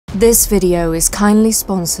This video is kindly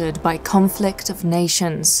sponsored by Conflict of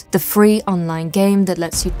Nations, the free online game that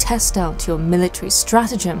lets you test out your military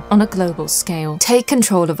stratagem on a global scale. Take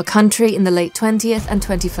control of a country in the late 20th and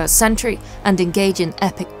 21st century and engage in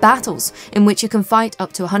epic battles in which you can fight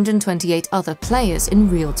up to 128 other players in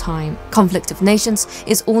real time. Conflict of Nations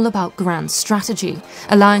is all about grand strategy,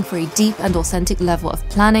 allowing for a deep and authentic level of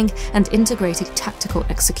planning and integrated tactical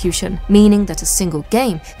execution, meaning that a single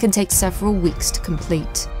game can take several weeks to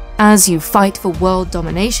complete. As you fight for world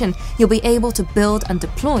domination, you'll be able to build and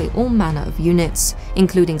deploy all manner of units,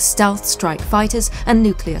 including stealth strike fighters and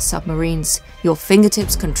nuclear submarines, your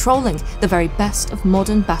fingertips controlling the very best of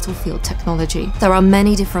modern battlefield technology. There are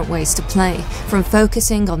many different ways to play, from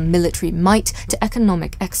focusing on military might to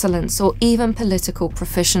economic excellence or even political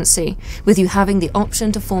proficiency, with you having the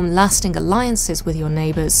option to form lasting alliances with your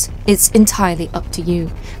neighbors. It's entirely up to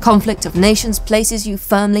you. Conflict of Nations places you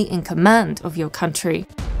firmly in command of your country.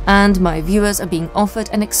 And my viewers are being offered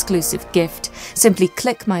an exclusive gift. Simply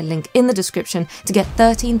click my link in the description to get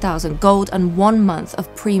 13,000 gold and 1 month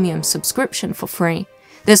of premium subscription for free.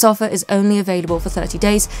 This offer is only available for 30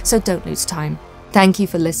 days, so don't lose time. Thank you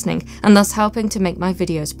for listening and thus helping to make my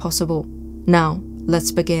videos possible. Now,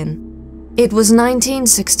 let's begin. It was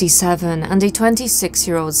 1967 and a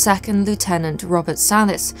 26-year-old Second Lieutenant Robert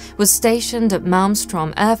Salas was stationed at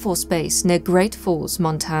Malmstrom Air Force Base near Great Falls,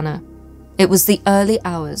 Montana. It was the early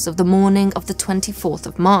hours of the morning of the 24th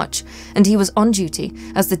of March, and he was on duty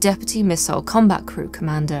as the Deputy Missile Combat Crew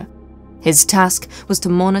Commander. His task was to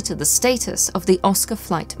monitor the status of the Oscar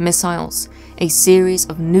flight missiles, a series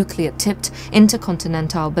of nuclear-tipped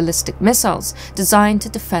intercontinental ballistic missiles designed to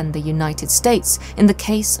defend the United States in the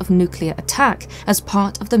case of nuclear attack as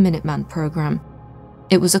part of the Minuteman program.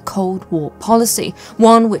 It was a Cold War policy,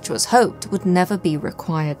 one which was hoped would never be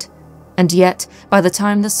required. And yet, by the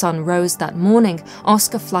time the sun rose that morning,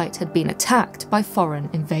 Oscar flight had been attacked by foreign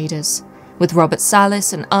invaders, with Robert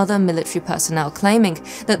Salas and other military personnel claiming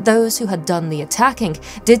that those who had done the attacking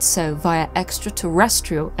did so via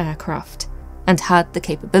extraterrestrial aircraft, and had the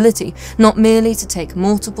capability not merely to take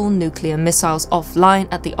multiple nuclear missiles offline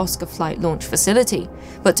at the Oscar flight launch facility,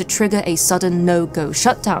 but to trigger a sudden no-go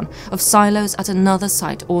shutdown of silos at another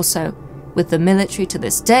site also, with the military to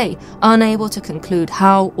this day unable to conclude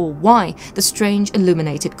how or why the strange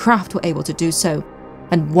illuminated craft were able to do so,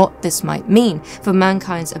 and what this might mean for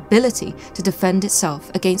mankind's ability to defend itself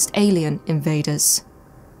against alien invaders.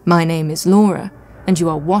 My name is Laura, and you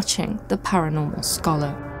are watching The Paranormal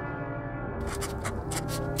Scholar.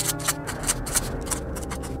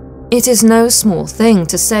 It is no small thing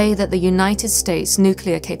to say that the United States'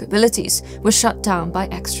 nuclear capabilities were shut down by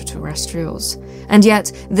extraterrestrials, and yet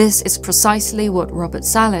this is precisely what Robert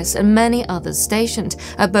Salas and many others stationed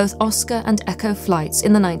at both Oscar and Echo flights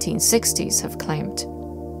in the 1960s have claimed.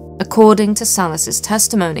 According to Salas's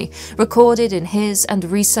testimony, recorded in his and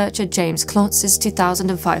researcher James Klotz's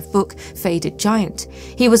 2005 book Faded Giant,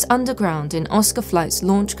 he was underground in Oscar flight's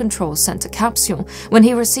Launch Control Center capsule when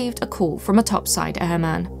he received a call from a topside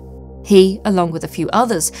airman. He, along with a few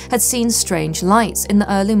others, had seen strange lights in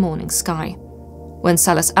the early morning sky. When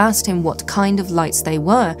Salas asked him what kind of lights they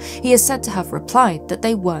were, he is said to have replied that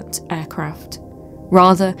they weren't aircraft.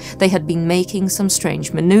 Rather, they had been making some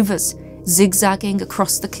strange maneuvers, zigzagging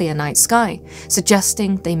across the clear night sky,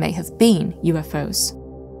 suggesting they may have been UFOs.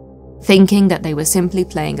 Thinking that they were simply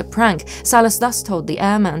playing a prank, Salas thus told the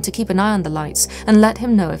airman to keep an eye on the lights and let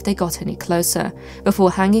him know if they got any closer, before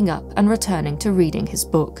hanging up and returning to reading his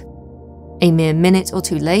book. A mere minute or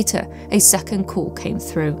two later, a second call came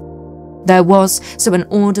through. There was, so an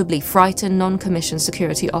audibly frightened non-commissioned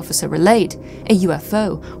security officer relayed, a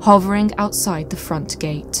UFO hovering outside the front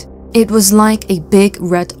gate. It was like a big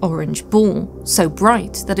red-orange ball, so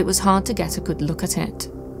bright that it was hard to get a good look at it.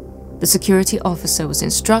 The security officer was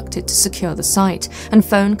instructed to secure the site and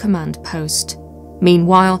phone command post.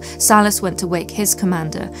 Meanwhile, Salas went to wake his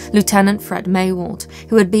commander, Lieutenant Fred Maywald,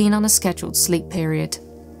 who had been on a scheduled sleep period.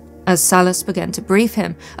 As Salas began to brief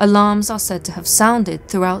him, alarms are said to have sounded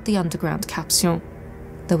throughout the underground capsule.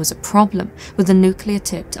 There was a problem with the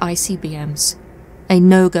nuclear-tipped ICBMs. A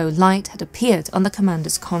no-go light had appeared on the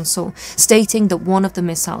commander's console, stating that one of the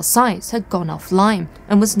missile sites had gone offline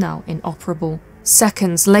and was now inoperable.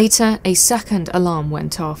 Seconds later, a second alarm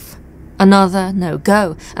went off. Another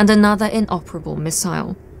no-go and another inoperable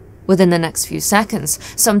missile. Within the next few seconds,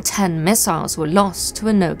 some 10 missiles were lost to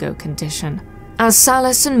a no-go condition. As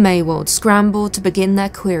Salas and Maywald scrambled to begin their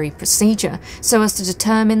query procedure so as to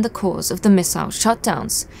determine the cause of the missile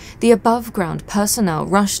shutdowns, the above-ground personnel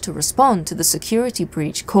rushed to respond to the security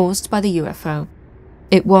breach caused by the UFO.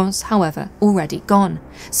 It was, however, already gone,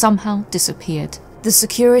 somehow disappeared. The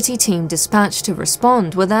security team dispatched to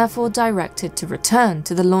respond were therefore directed to return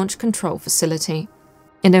to the launch control facility.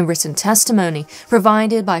 In a written testimony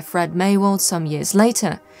provided by Fred Maywald some years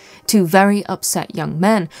later, two very upset young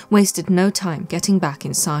men wasted no time getting back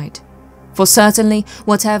inside. For certainly,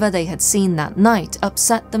 whatever they had seen that night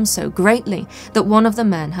upset them so greatly that one of the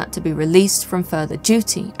men had to be released from further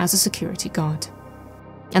duty as a security guard.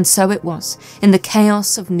 And so it was, in the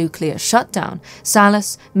chaos of nuclear shutdown,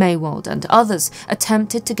 Salas, Maywald and others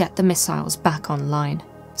attempted to get the missiles back online.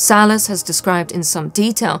 Salas has described in some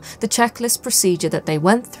detail the checklist procedure that they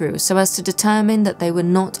went through so as to determine that they were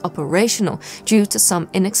not operational due to some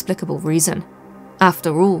inexplicable reason.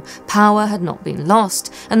 After all, power had not been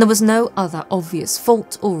lost, and there was no other obvious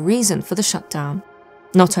fault or reason for the shutdown.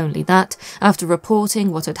 Not only that, after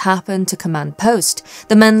reporting what had happened to Command Post,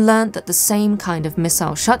 the men learned that the same kind of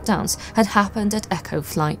missile shutdowns had happened at Echo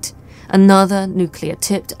Flight, another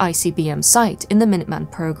nuclear-tipped ICBM site in the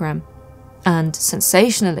Minuteman program. And,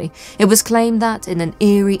 sensationally, it was claimed that, in an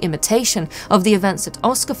eerie imitation of the events at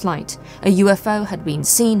Oscar Flight, a UFO had been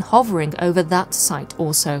seen hovering over that site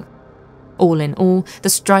also. All in all, the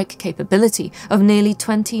strike capability of nearly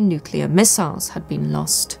 20 nuclear missiles had been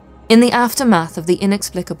lost. In the aftermath of the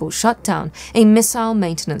inexplicable shutdown, a missile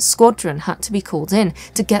maintenance squadron had to be called in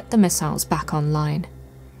to get the missiles back online.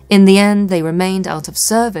 In the end, they remained out of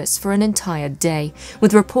service for an entire day,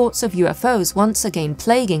 with reports of UFOs once again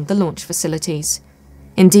plaguing the launch facilities.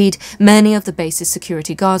 Indeed, many of the base's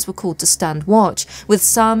security guards were called to stand watch, with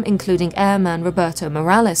some, including Airman Roberto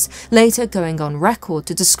Morales, later going on record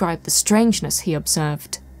to describe the strangeness he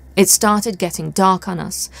observed. "It started getting dark on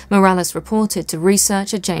us," Morales reported to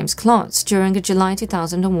researcher James Klotz during a July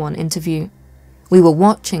 2001 interview. "We were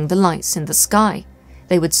watching the lights in the sky.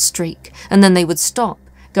 They would streak, and then they would stop,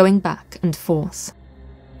 going back and forth."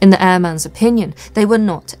 In the airman's opinion, they were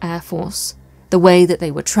not Air Force. The way that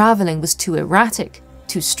they were travelling was too erratic,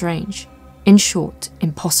 too strange. In short,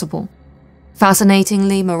 impossible.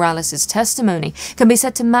 Fascinatingly, Morales' testimony can be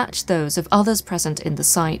said to match those of others present in the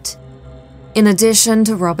site. In addition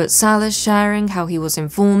to Robert Salas sharing how he was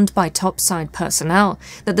informed by topside personnel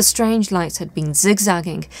that the strange lights had been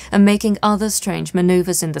zigzagging and making other strange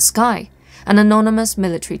maneuvers in the sky, an anonymous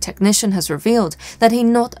military technician has revealed that he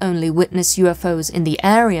not only witnessed UFOs in the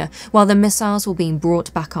area while the missiles were being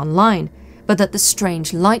brought back online, but that the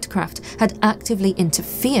strange light craft had actively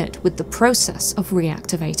interfered with the process of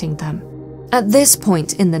reactivating them. At this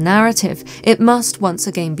point in the narrative, it must once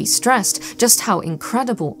again be stressed just how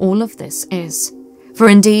incredible all of this is. For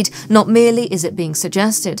indeed, not merely is it being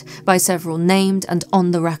suggested by several named and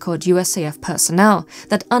on-the-record USAF personnel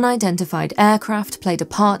that unidentified aircraft played a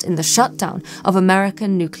part in the shutdown of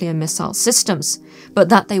American nuclear missile systems, but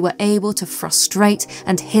that they were able to frustrate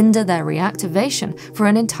and hinder their reactivation for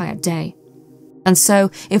an entire day. And so,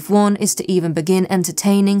 if one is to even begin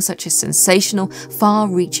entertaining such a sensational,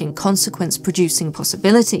 far-reaching consequence-producing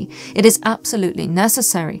possibility, it is absolutely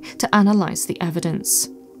necessary to analyse the evidence.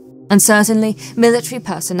 And certainly, military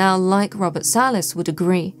personnel like Robert Salas would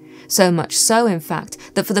agree. So much so, in fact,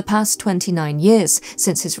 that for the past 29 years,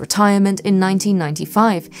 since his retirement in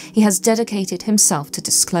 1995, he has dedicated himself to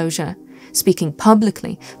disclosure, speaking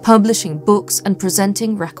publicly, publishing books and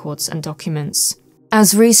presenting records and documents.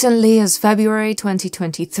 As recently as February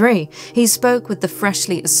 2023, he spoke with the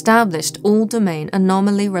freshly established All-Domain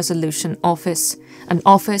Anomaly Resolution Office, an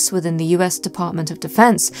office within the US Department of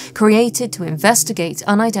Defense created to investigate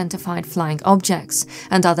unidentified flying objects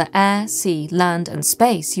and other air, sea, land and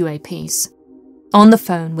space UAPs. On the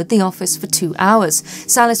phone with the office for 2 hours,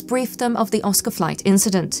 Salas briefed them of the Oscar Flight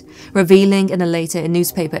incident, revealing in a later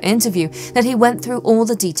newspaper interview that he went through all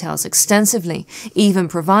the details extensively, even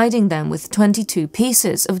providing them with 22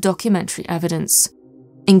 pieces of documentary evidence.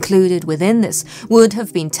 Included within this would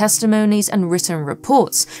have been testimonies and written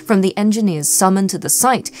reports from the engineers summoned to the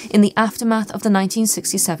site in the aftermath of the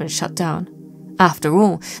 1967 shutdown. After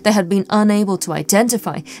all, they had been unable to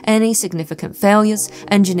identify any significant failures,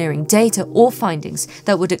 engineering data or findings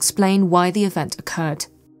that would explain why the event occurred.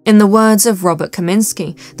 In the words of Robert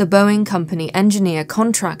Kaminsky, the Boeing company engineer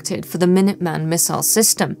contracted for the Minuteman missile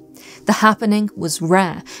system, the happening was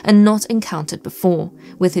rare and not encountered before,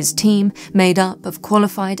 with his team made up of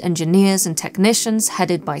qualified engineers and technicians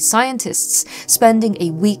headed by scientists spending a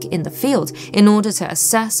week in the field in order to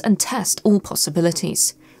assess and test all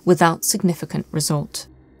possibilities, without significant result.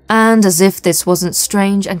 And as if this wasn't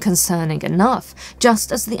strange and concerning enough,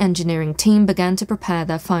 just as the engineering team began to prepare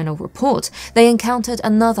their final report, they encountered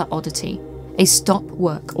another oddity, a stop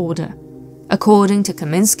work order. According to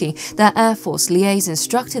Kaminsky, their Air Force liaison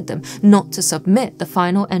instructed them not to submit the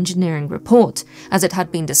final engineering report, as it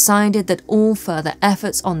had been decided that all further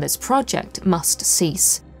efforts on this project must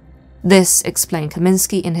cease. This, explained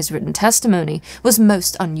Kaminsky in his written testimony, was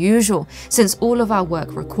most unusual, since all of our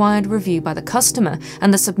work required review by the customer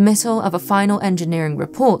and the submittal of a final engineering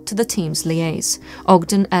report to the team's liaise,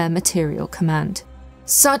 Ogden Air Materiel Command.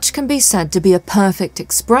 Such can be said to be a perfect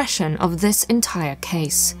expression of this entire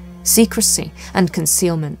case: secrecy and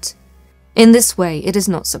concealment. In this way, it is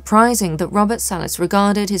not surprising that Robert Salas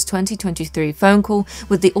regarded his 2023 phone call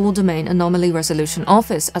with the All-Domain Anomaly Resolution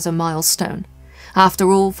Office as a milestone.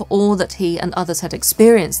 After all, for all that he and others had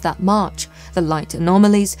experienced that March, the light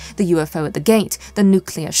anomalies, the UFO at the gate, the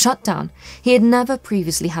nuclear shutdown, he had never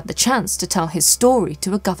previously had the chance to tell his story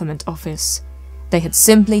to a government office. They had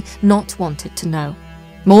simply not wanted to know.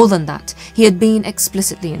 More than that, he had been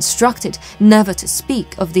explicitly instructed never to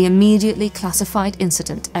speak of the immediately classified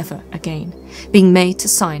incident ever again, being made to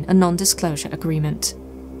sign a non-disclosure agreement.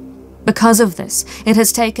 Because of this, it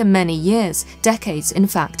has taken many years, decades in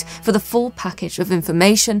fact, for the full package of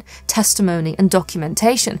information, testimony and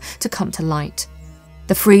documentation to come to light.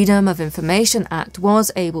 The Freedom of Information Act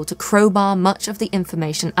was able to crowbar much of the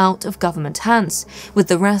information out of government hands, with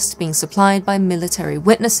the rest being supplied by military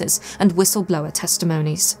witnesses and whistleblower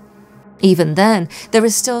testimonies. Even then, there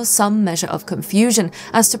is still some measure of confusion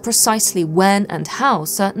as to precisely when and how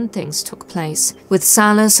certain things took place, with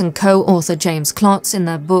Salas and co-author James Klotz in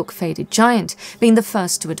their book Faded Giant being the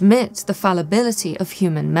first to admit the fallibility of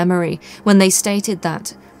human memory, when they stated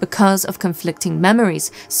that, because of conflicting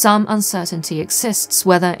memories, some uncertainty exists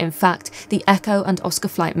whether, in fact, the Echo and Oscar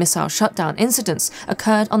flight missile shutdown incidents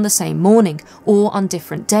occurred on the same morning or on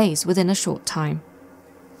different days within a short time.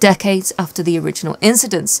 Decades after the original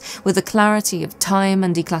incidents, with the clarity of time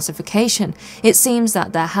and declassification, it seems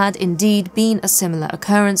that there had indeed been a similar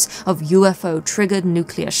occurrence of UFO-triggered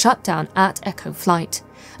nuclear shutdown at Echo flight,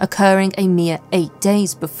 occurring a mere 8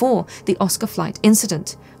 days before the Oscar flight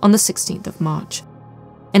incident on the 16th of March.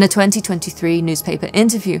 In a 2023 newspaper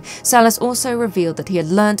interview, Salas also revealed that he had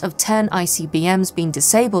learnt of 10 ICBMs being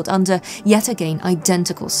disabled under yet again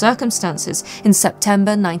identical circumstances in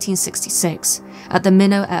September 1966 at the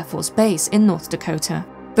Minnow Air Force Base in North Dakota.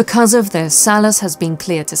 Because of this, Salas has been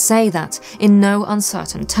clear to say that, in no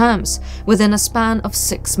uncertain terms, within a span of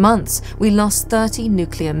 6 months, we lost 30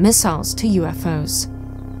 nuclear missiles to UFOs.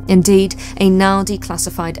 Indeed, a now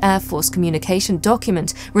declassified Air Force communication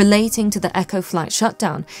document relating to the Echo flight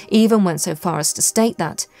shutdown even went so far as to state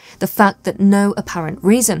that the fact that no apparent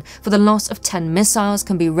reason for the loss of 10 missiles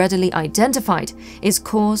can be readily identified is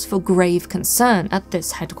cause for grave concern at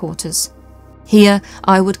this headquarters. Here,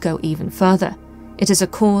 I would go even further. It is a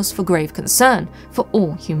cause for grave concern for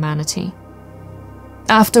all humanity.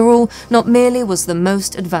 After all, not merely was the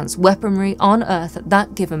most advanced weaponry on Earth at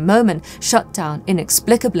that given moment shut down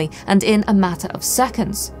inexplicably and in a matter of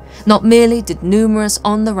seconds, not merely did numerous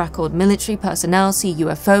on-the-record military personnel see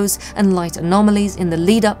UFOs and light anomalies in the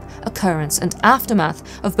lead-up, occurrence and aftermath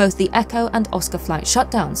of both the Echo and Oscar flight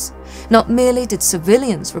shutdowns, not merely did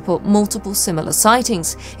civilians report multiple similar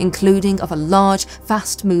sightings, including of a large,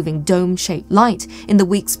 fast-moving dome-shaped light in the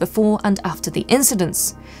weeks before and after the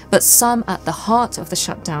incidents, but some at the heart of the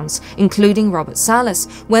shutdowns, including Robert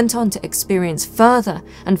Salas, went on to experience further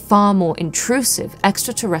and far more intrusive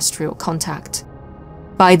extraterrestrial contact.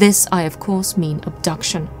 By this I of course mean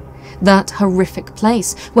abduction, that horrific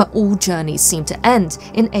place where all journeys seem to end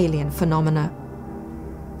in alien phenomena.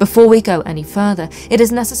 Before we go any further, it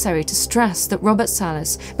is necessary to stress that Robert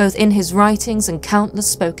Salas, both in his writings and countless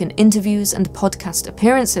spoken interviews and podcast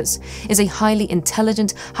appearances, is a highly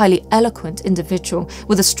intelligent, highly eloquent individual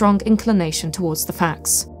with a strong inclination towards the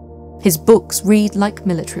facts. His books read like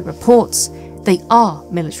military reports. They are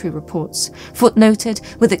military reports,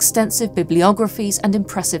 footnoted with extensive bibliographies and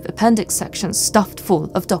impressive appendix sections stuffed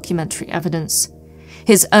full of documentary evidence.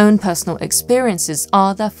 His own personal experiences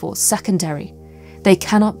are therefore secondary. They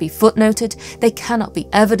cannot be footnoted, they cannot be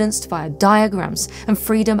evidenced via diagrams and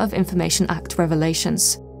Freedom of Information Act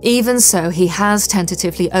revelations. Even so, he has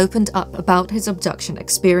tentatively opened up about his abduction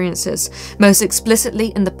experiences, most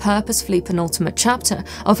explicitly in the purposefully penultimate chapter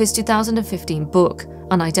of his 2015 book,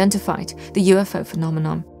 Unidentified, the UFO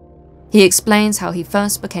Phenomenon. He explains how he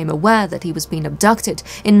first became aware that he was being abducted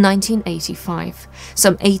in 1985,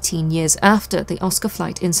 some 18 years after the Oscar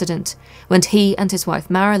flight incident, when he and his wife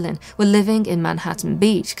Marilyn were living in Manhattan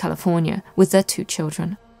Beach, California, with their 2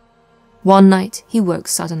 children. One night, he woke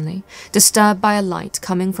suddenly, disturbed by a light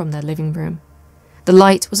coming from their living room. The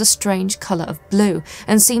light was a strange color of blue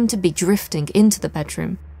and seemed to be drifting into the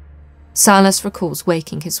bedroom. Salas recalls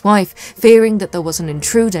waking his wife, fearing that there was an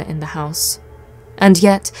intruder in the house. And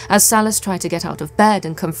yet, as Salas tried to get out of bed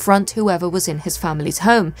and confront whoever was in his family's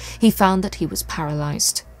home, he found that he was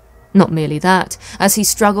paralyzed. Not merely that, as he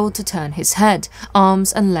struggled to turn his head,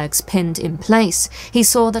 arms and legs pinned in place, he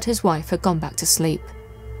saw that his wife had gone back to sleep.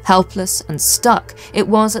 Helpless and stuck, it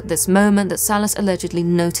was at this moment that Salas allegedly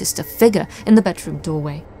noticed a figure in the bedroom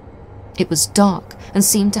doorway. It was dark and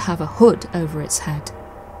seemed to have a hood over its head.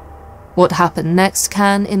 What happened next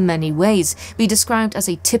can, in many ways, be described as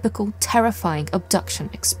a typical, terrifying abduction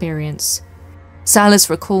experience. Salas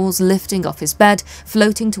recalls lifting off his bed,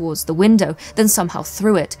 floating towards the window, then somehow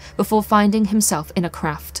through it, before finding himself in a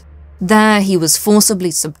craft. There he was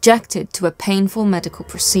forcibly subjected to a painful medical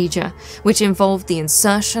procedure, which involved the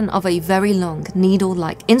insertion of a very long,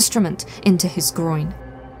 needle-like instrument into his groin.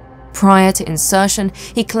 Prior to insertion,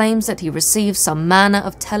 he claims that he received some manner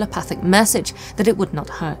of telepathic message that it would not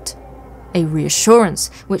hurt. A reassurance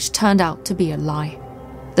which turned out to be a lie.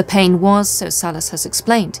 The pain was, so Salas has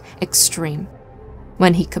explained, extreme.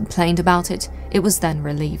 When he complained about it, it was then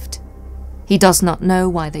relieved. He does not know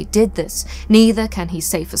why they did this, neither can he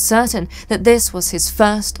say for certain that this was his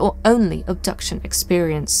first or only abduction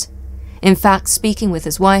experience. In fact, speaking with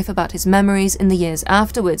his wife about his memories in the years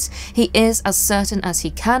afterwards, he is as certain as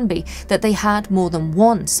he can be that they had more than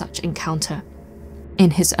one such encounter.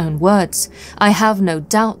 In his own words, "I have no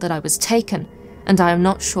doubt that I was taken, and I am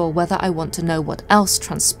not sure whether I want to know what else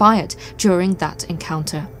transpired during that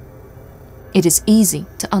encounter." It is easy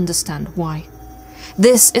to understand why.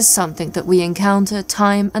 This is something that we encounter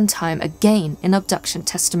time and time again in abduction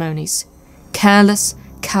testimonies. Careless,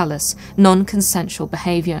 callous, non-consensual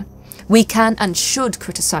behavior. We can and should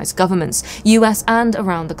criticize governments, US and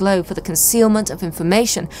around the globe, for the concealment of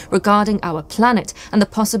information regarding our planet and the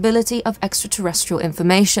possibility of extraterrestrial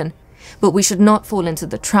information. But we should not fall into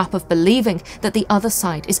the trap of believing that the other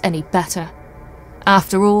side is any better.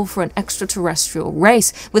 After all, for an extraterrestrial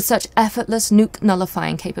race with such effortless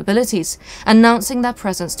nuke-nullifying capabilities, announcing their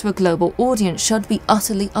presence to a global audience should be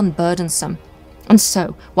utterly unburdensome. And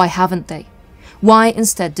so, why haven't they? Why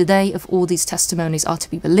instead do they, if all these testimonies are to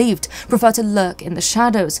be believed, prefer to lurk in the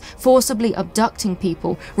shadows, forcibly abducting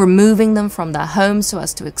people, removing them from their homes so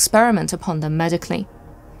as to experiment upon them medically?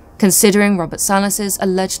 Considering Robert Salas's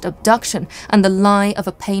alleged abduction and the lie of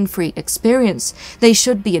a pain-free experience, they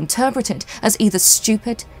should be interpreted as either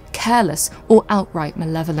stupid, careless, or outright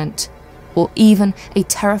malevolent, or even a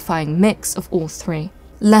terrifying mix of all three.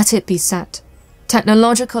 Let it be said,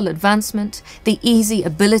 technological advancement, the easy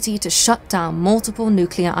ability to shut down multiple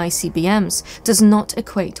nuclear ICBMs, does not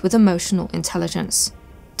equate with emotional intelligence.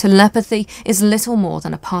 Telepathy is little more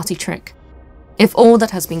than a party trick. If all that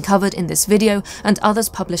has been covered in this video and others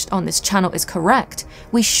published on this channel is correct,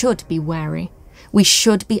 we should be wary. We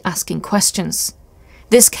should be asking questions.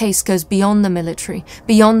 This case goes beyond the military,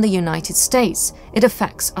 beyond the United States. It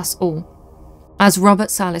affects us all. As Robert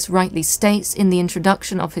Salas rightly states in the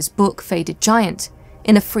introduction of his book Faded Giant,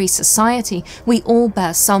 in a free society, we all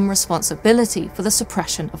bear some responsibility for the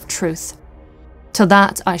suppression of truth. To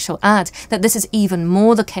that I shall add that this is even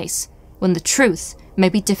more the case when the truth may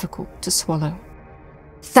be difficult to swallow.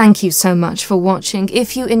 Thank you so much for watching.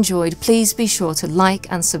 If you enjoyed, please be sure to like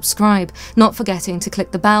and subscribe, not forgetting to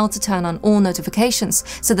click the bell to turn on all notifications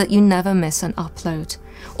so that you never miss an upload.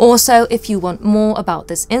 Also, if you want more about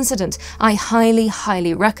this incident, I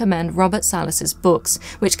highly recommend Robert Salas's books,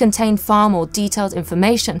 which contain far more detailed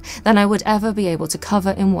information than I would ever be able to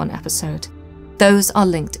cover in one episode. Those are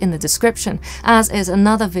linked in the description, as is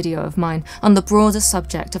another video of mine on the broader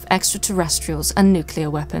subject of extraterrestrials and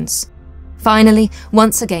nuclear weapons. Finally,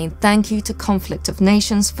 once again, thank you to Conflict of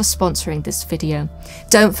Nations for sponsoring this video.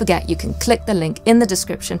 Don't forget you can click the link in the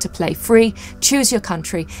description to play free, choose your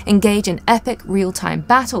country, engage in epic real-time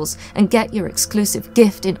battles, and get your exclusive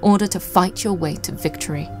gift in order to fight your way to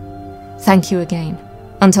victory. Thank you again.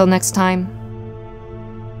 Until next time,